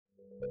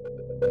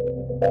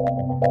The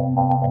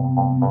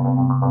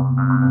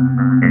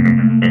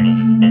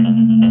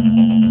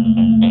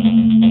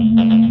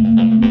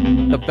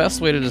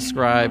best way to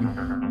describe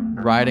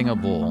riding a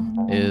bull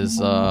is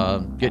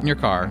get in your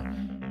car,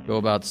 go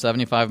about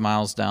 75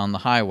 miles down the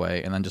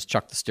highway, and then just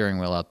chuck the steering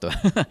wheel out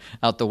the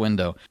out the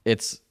window.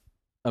 It's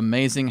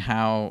amazing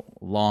how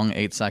long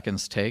 8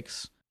 seconds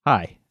takes.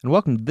 Hi, and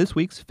welcome to this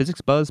week's Physics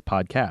Buzz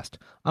podcast.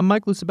 I'm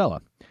Mike Lucibella.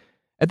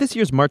 At this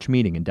year's March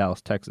meeting in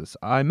Dallas, Texas,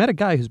 I met a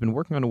guy who's been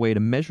working on a way to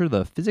measure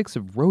the physics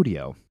of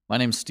rodeo. My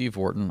name's Steve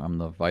Wharton. I'm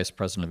the Vice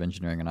President of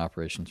Engineering and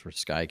Operations for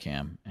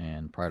Skycam,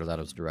 and prior to that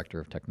I was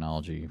Director of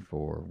Technology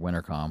for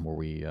Wintercom,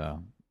 where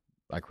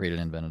I created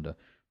and invented a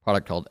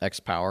product called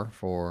X-Power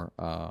for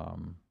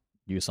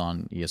use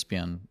on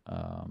ESPN,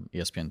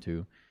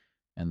 ESPN2,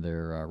 and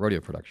their rodeo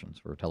productions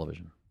for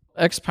television.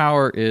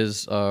 X-Power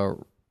is a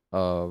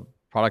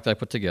product I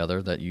put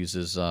together that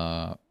uses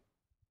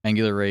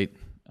angular rate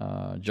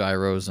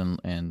gyros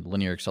and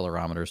linear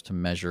accelerometers to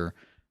measure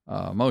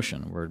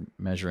motion. We're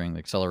measuring the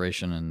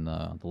acceleration in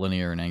the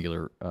linear and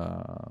angular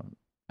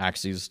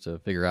axes to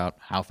figure out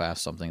how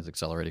fast something is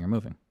accelerating or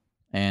moving.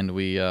 And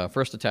we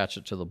first attach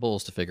it to the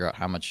bulls to figure out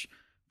how much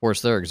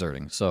force they're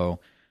exerting. So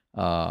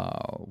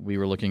we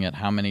were looking at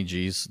how many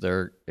Gs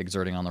they're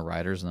exerting on the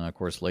riders, and then of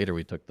course later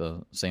we took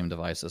the same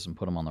devices and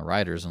put them on the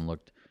riders and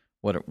looked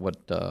what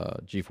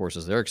G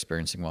forces they're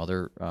experiencing while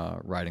they're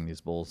riding these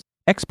bulls.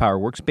 X-Power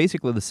works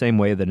basically the same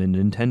way that a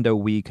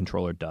Nintendo Wii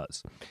controller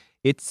does.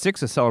 Its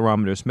 6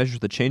 accelerometers measure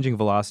the changing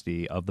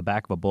velocity of the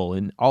back of a bull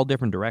in all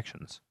different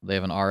directions. They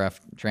have an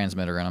RF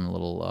transmitter and a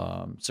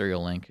little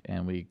serial link,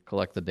 and we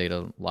collect the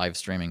data live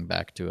streaming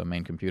back to a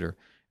main computer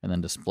and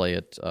then display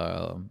it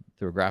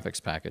through a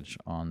graphics package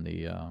on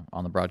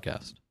the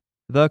broadcast.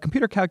 The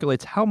computer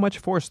calculates how much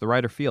force the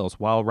rider feels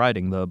while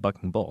riding the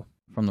bucking bull.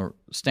 From the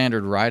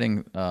standard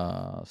riding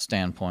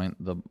standpoint,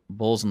 the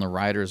bulls and the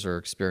riders are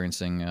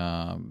experiencing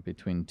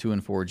between 2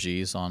 and 4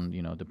 Gs on,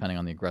 depending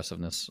on the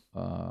aggressiveness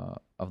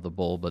of the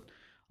bull, but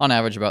on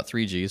average about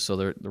 3 Gs. So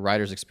the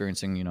rider's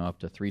experiencing, up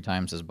to 3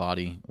 times his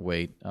body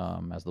weight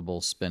as the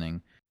bull's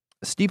spinning.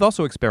 Steve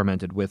also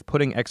experimented with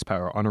putting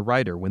X-Power on a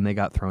rider when they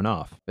got thrown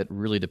off. It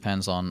really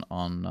depends on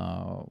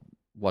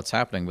what's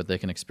happening, but they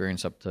can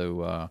experience up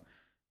to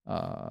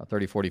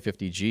 30, 40,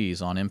 50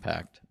 Gs on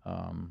impact.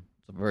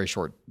 A very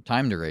short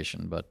time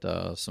duration, but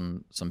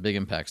some big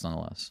impacts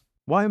nonetheless.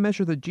 Why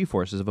measure the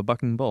G-forces of a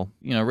bucking bull?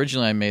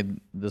 Originally I made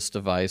this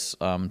device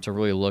to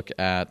really look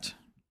at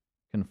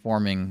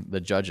conforming the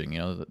judging.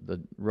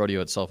 The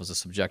rodeo itself is a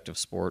subjective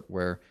sport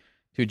where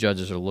 2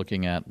 judges are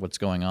looking at what's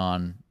going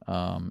on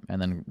and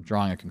then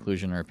drawing a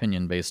conclusion or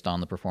opinion based on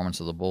the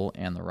performance of the bull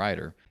and the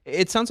rider.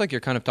 It sounds like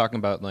you're kind of talking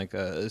about like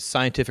a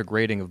scientific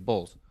rating of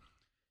bulls.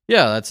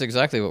 Yeah, that's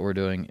exactly what we're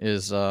doing,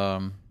 is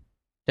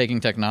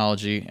taking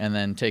technology and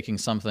then taking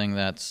something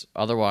that's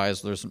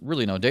otherwise there's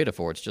really no data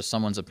for. It's just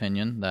someone's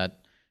opinion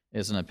that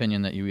is an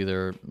opinion that you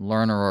either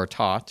learn or are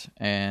taught,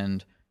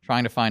 and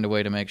trying to find a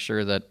way to make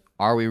sure that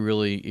are we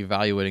really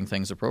evaluating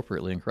things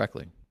appropriately and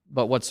correctly.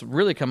 But what's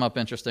really come up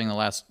interesting the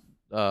last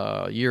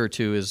year or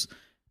two is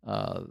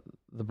the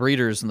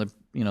breeders and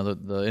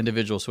the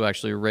individuals who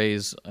actually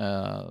raise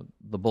the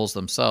bulls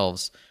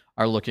themselves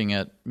are looking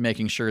at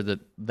making sure that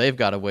they've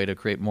got a way to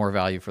create more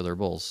value for their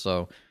bulls.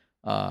 So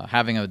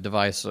having a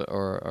device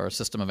or a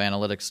system of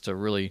analytics to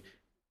really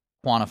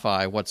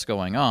quantify what's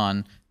going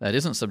on that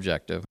isn't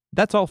subjective.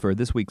 That's all for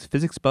this week's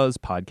Physics Buzz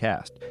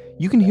podcast.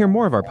 You can hear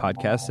more of our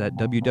podcasts at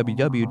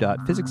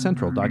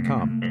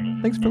www.physicscentral.com.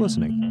 Thanks for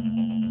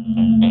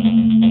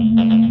listening.